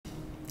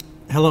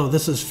Hello,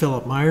 this is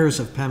Philip Myers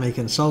of PEMI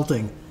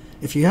Consulting.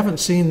 If you haven't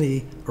seen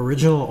the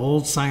original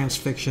old science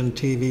fiction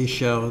TV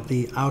show,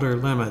 The Outer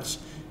Limits,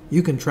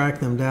 you can track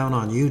them down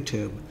on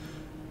YouTube.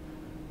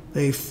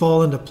 They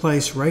fall into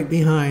place right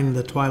behind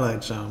the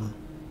Twilight Zone.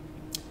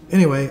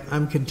 Anyway,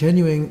 I'm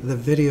continuing the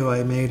video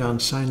I made on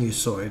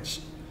sinusoids.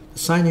 The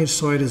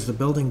sinusoid is the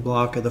building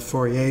block of the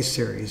Fourier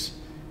series.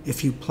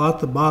 If you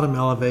plot the bottom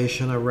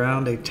elevation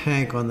around a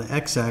tank on the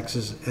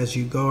x-axis as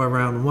you go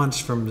around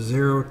once from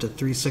 0 to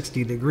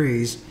 360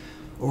 degrees,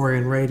 or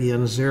in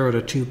radians 0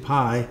 to 2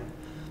 pi,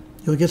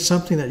 you'll get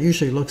something that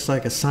usually looks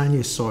like a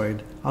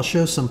sinusoid. I'll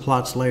show some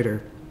plots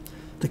later.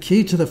 The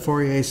key to the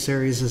Fourier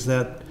series is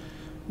that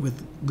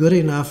with good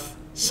enough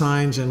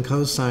sines and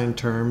cosine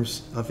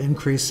terms of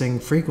increasing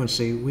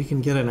frequency, we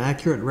can get an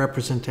accurate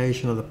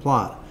representation of the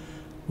plot.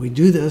 We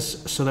do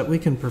this so that we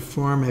can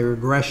perform a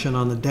regression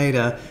on the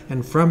data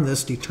and from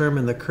this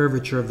determine the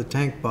curvature of the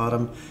tank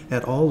bottom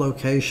at all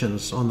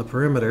locations on the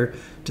perimeter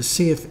to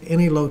see if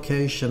any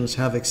locations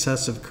have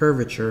excessive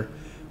curvature,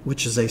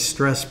 which is a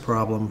stress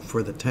problem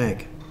for the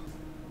tank.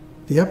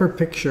 The upper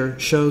picture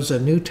shows a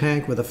new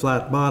tank with a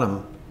flat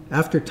bottom.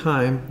 After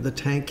time, the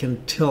tank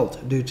can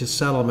tilt due to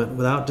settlement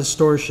without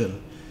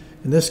distortion.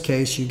 In this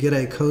case, you get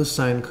a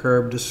cosine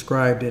curve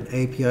described in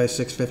API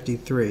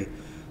 653.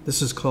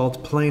 This is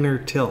called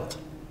planar tilt.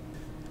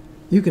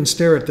 You can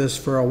stare at this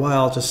for a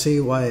while to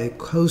see why a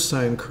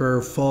cosine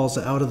curve falls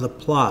out of the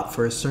plot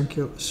for a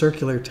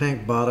circular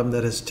tank bottom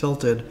that is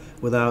tilted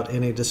without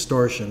any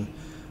distortion.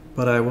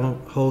 But I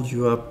won't hold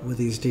you up with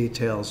these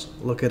details.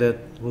 Look at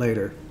it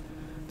later.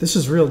 This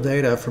is real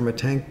data from a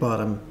tank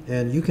bottom,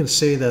 and you can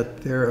see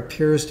that there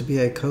appears to be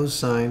a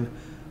cosine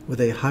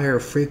with a higher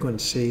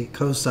frequency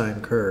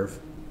cosine curve.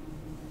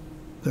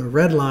 The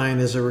red line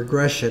is a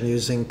regression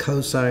using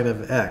cosine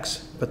of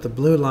x, but the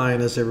blue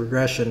line is a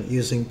regression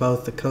using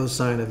both the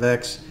cosine of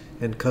x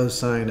and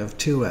cosine of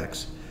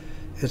 2x.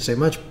 It's a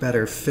much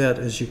better fit,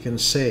 as you can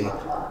see.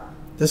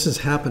 This has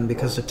happened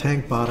because the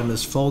tank bottom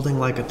is folding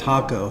like a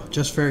taco,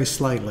 just very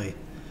slightly.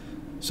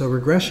 So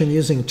regression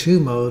using two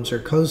modes or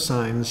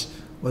cosines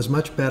was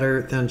much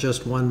better than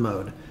just one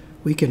mode.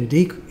 We can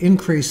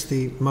increase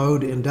the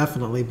mode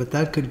indefinitely, but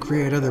that could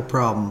create other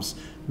problems,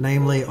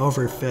 namely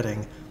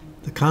overfitting.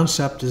 The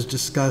concept is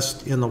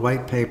discussed in the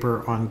white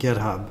paper on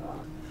GitHub.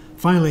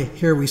 Finally,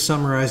 here we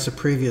summarize the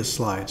previous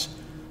slides.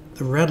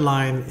 The red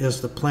line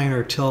is the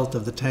planar tilt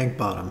of the tank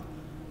bottom.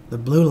 The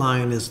blue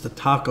line is the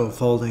taco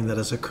folding that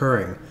is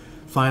occurring.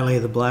 Finally,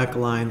 the black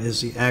line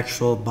is the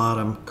actual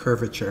bottom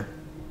curvature.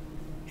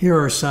 Here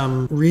are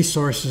some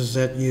resources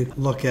that you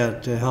look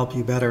at to help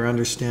you better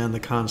understand the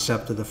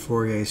concept of the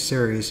Fourier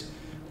series,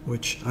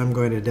 which I'm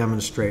going to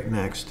demonstrate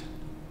next.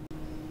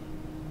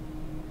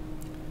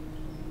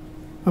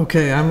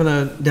 Okay, I'm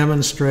going to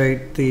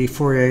demonstrate the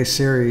Fourier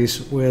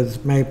series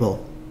with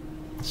Maple.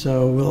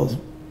 So we'll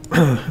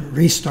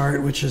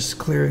restart, which is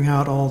clearing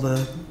out all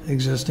the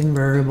existing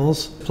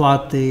variables.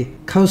 Plot the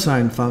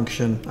cosine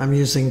function. I'm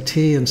using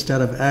t instead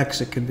of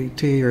x. It could be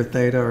t or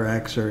theta or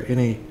x or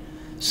any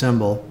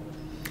symbol.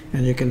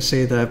 And you can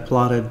see that I've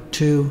plotted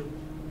two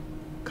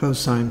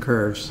cosine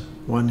curves,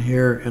 one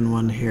here and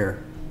one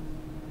here.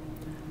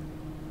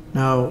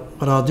 Now,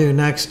 what I'll do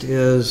next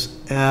is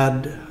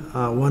add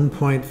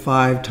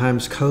 1.5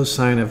 times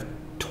cosine of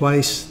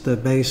twice the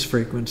base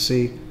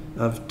frequency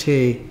of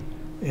t,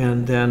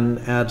 and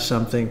then add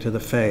something to the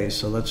phase.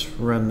 So let's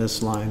run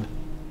this line.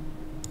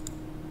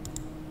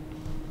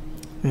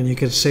 And you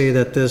can see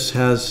that this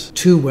has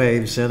two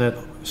waves in it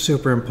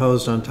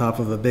superimposed on top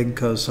of a big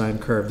cosine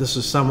curve. This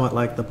is somewhat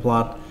like the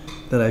plot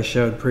that I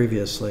showed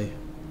previously.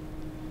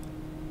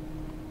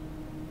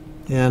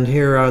 And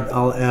here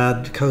I'll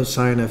add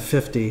cosine of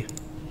 50.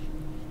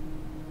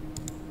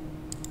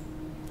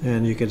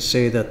 And you can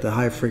see that the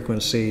high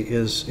frequency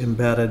is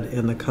embedded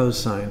in the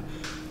cosine.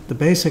 The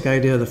basic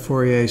idea of the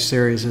Fourier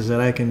series is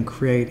that I can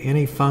create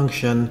any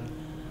function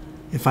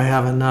if I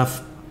have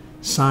enough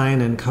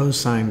sine and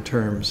cosine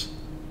terms.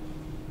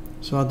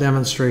 So I'll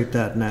demonstrate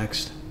that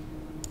next.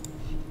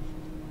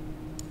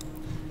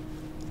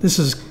 This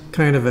is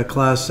kind of a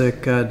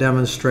classic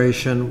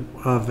demonstration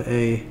of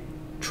a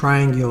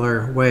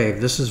triangular wave.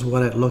 This is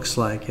what it looks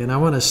like, and I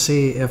want to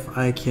see if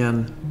I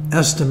can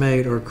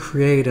estimate or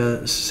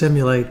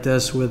simulate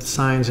this with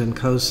sines and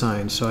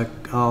cosines. So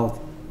I'll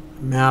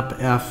map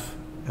f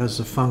as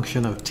a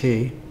function of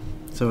t,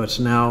 so it's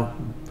now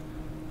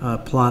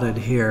plotted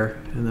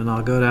here, and then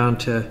I'll go down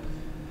to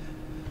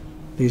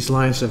these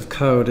lines of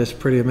code. It's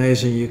pretty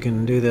amazing you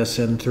can do this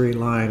in 3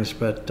 lines,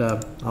 but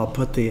I'll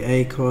put the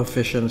a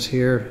coefficients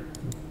here,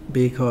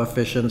 b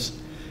coefficients,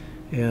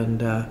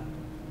 and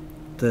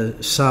the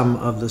sum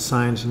of the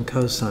sines and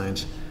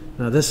cosines.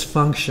 Now this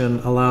function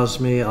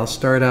allows me, I'll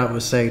start out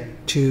with say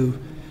 2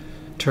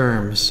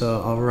 terms,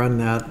 so I'll run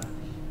that,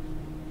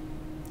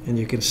 and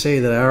you can see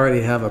that I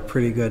already have a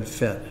pretty good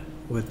fit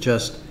with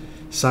just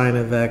sine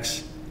of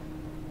x,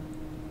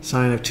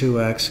 sine of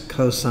 2x,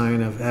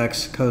 cosine of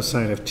x,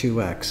 cosine of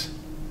 2x.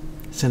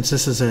 Since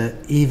this is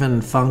an even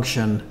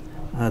function,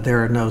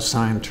 there are no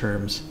sine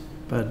terms.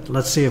 But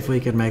let's see if we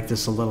can make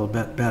this a little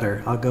bit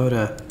better. I'll go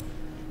to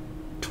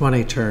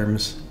 20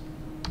 terms.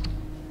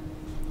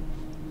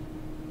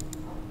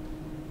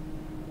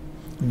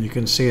 And you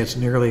can see it's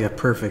nearly a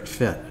perfect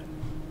fit.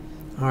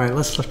 All right,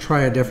 let's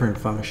try a different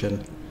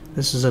function.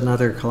 This is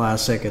another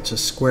classic. It's a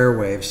square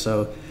wave.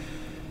 So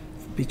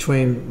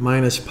between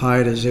minus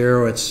pi to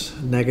 0, it's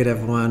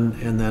 -1,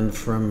 and then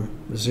from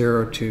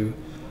 0 to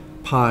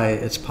pi,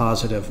 it's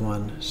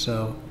 +1.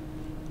 So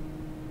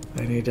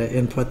I need to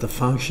input the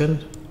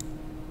function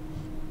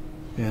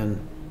and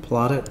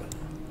plot it,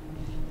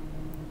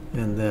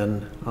 and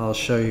then I'll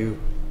show you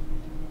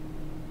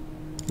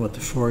what the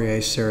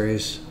Fourier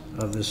series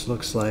of this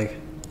looks like.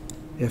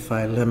 If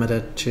I limit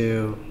it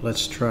to,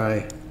 let's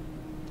try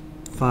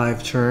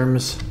 5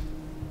 terms.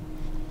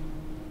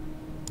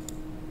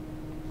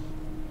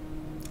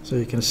 So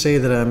you can see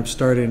that I'm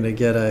starting to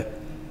get a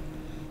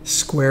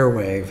square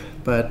wave,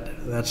 but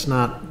that's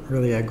not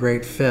really a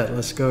great fit.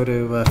 Let's go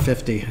to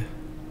 50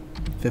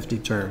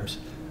 terms.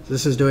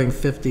 This is doing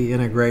 50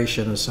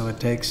 integrations, so it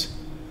takes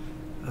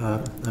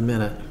a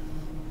minute.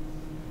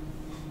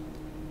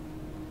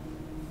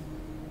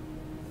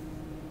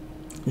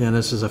 Yeah,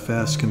 this is a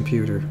fast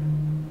computer.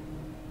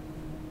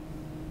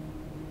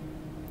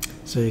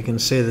 So you can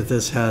see that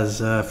this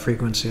has a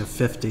frequency of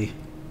 50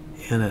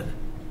 in it.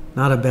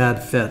 Not a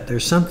bad fit.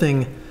 There's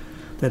something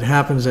that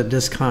happens at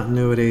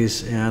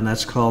discontinuities, and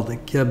that's called the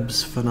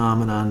Gibbs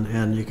phenomenon,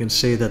 and you can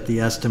see that the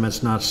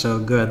estimate's not so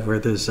good where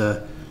there's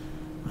a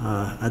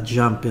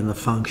jump in the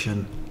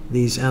function.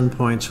 These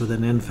endpoints with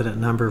an infinite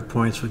number of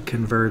points would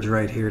converge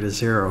right here to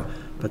 0,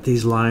 but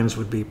these lines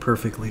would be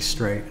perfectly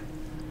straight.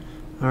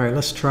 All right,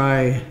 let's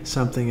try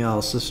something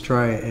else. Let's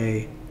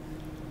try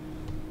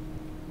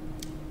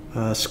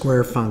a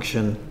square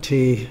function.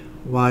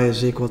 Y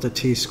is equal to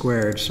t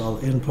squared. So I'll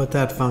input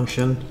that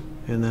function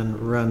and then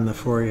run the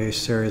Fourier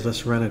series.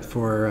 Let's run it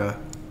for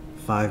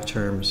 5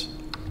 terms.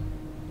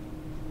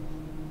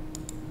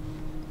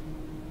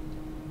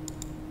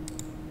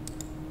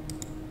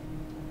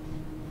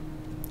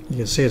 You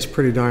can see it's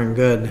pretty darn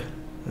good.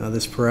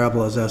 This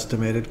parabola is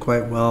estimated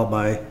quite well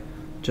by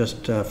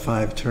just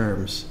 5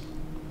 terms.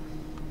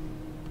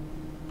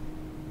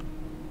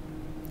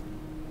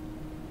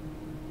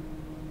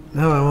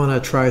 Now I want to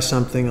try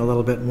something a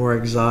little bit more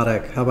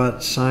exotic. How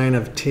about sine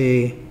of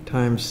t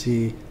times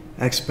the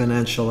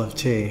exponential of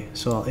t?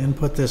 So I'll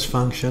input this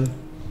function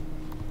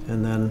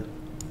and then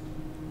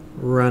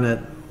run it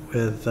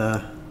with,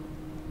 let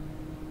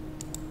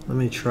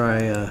me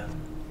try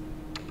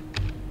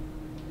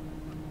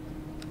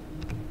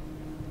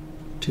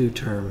 2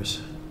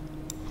 terms.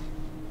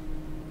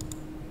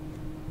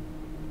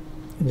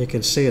 And you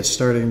can see it's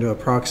starting to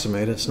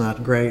approximate. It's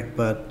not great,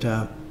 but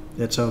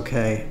it's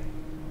okay.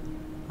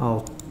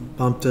 I'll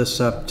bump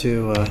this up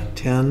to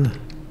 10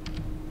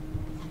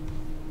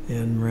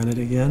 and run it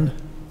again.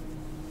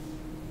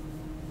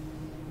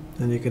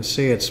 And you can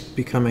see it's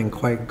becoming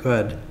quite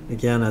good.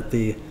 Again, at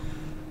the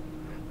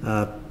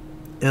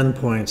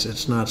endpoints,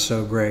 it's not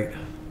so great.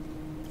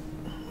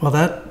 Well,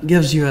 that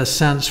gives you a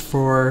sense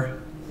for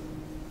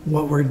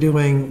what we're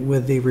doing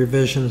with the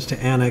revisions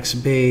to Annex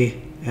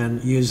B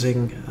and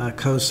using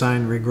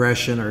cosine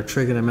regression or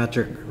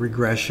trigonometric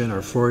regression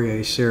or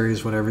Fourier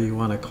series, whatever you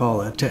want to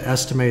call it, to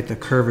estimate the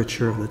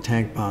curvature of the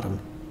tank bottom.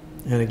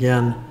 And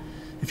again,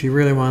 if you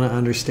really want to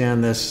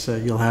understand this,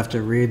 you'll have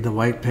to read the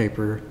white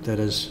paper that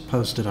is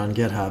posted on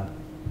GitHub.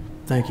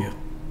 Thank you.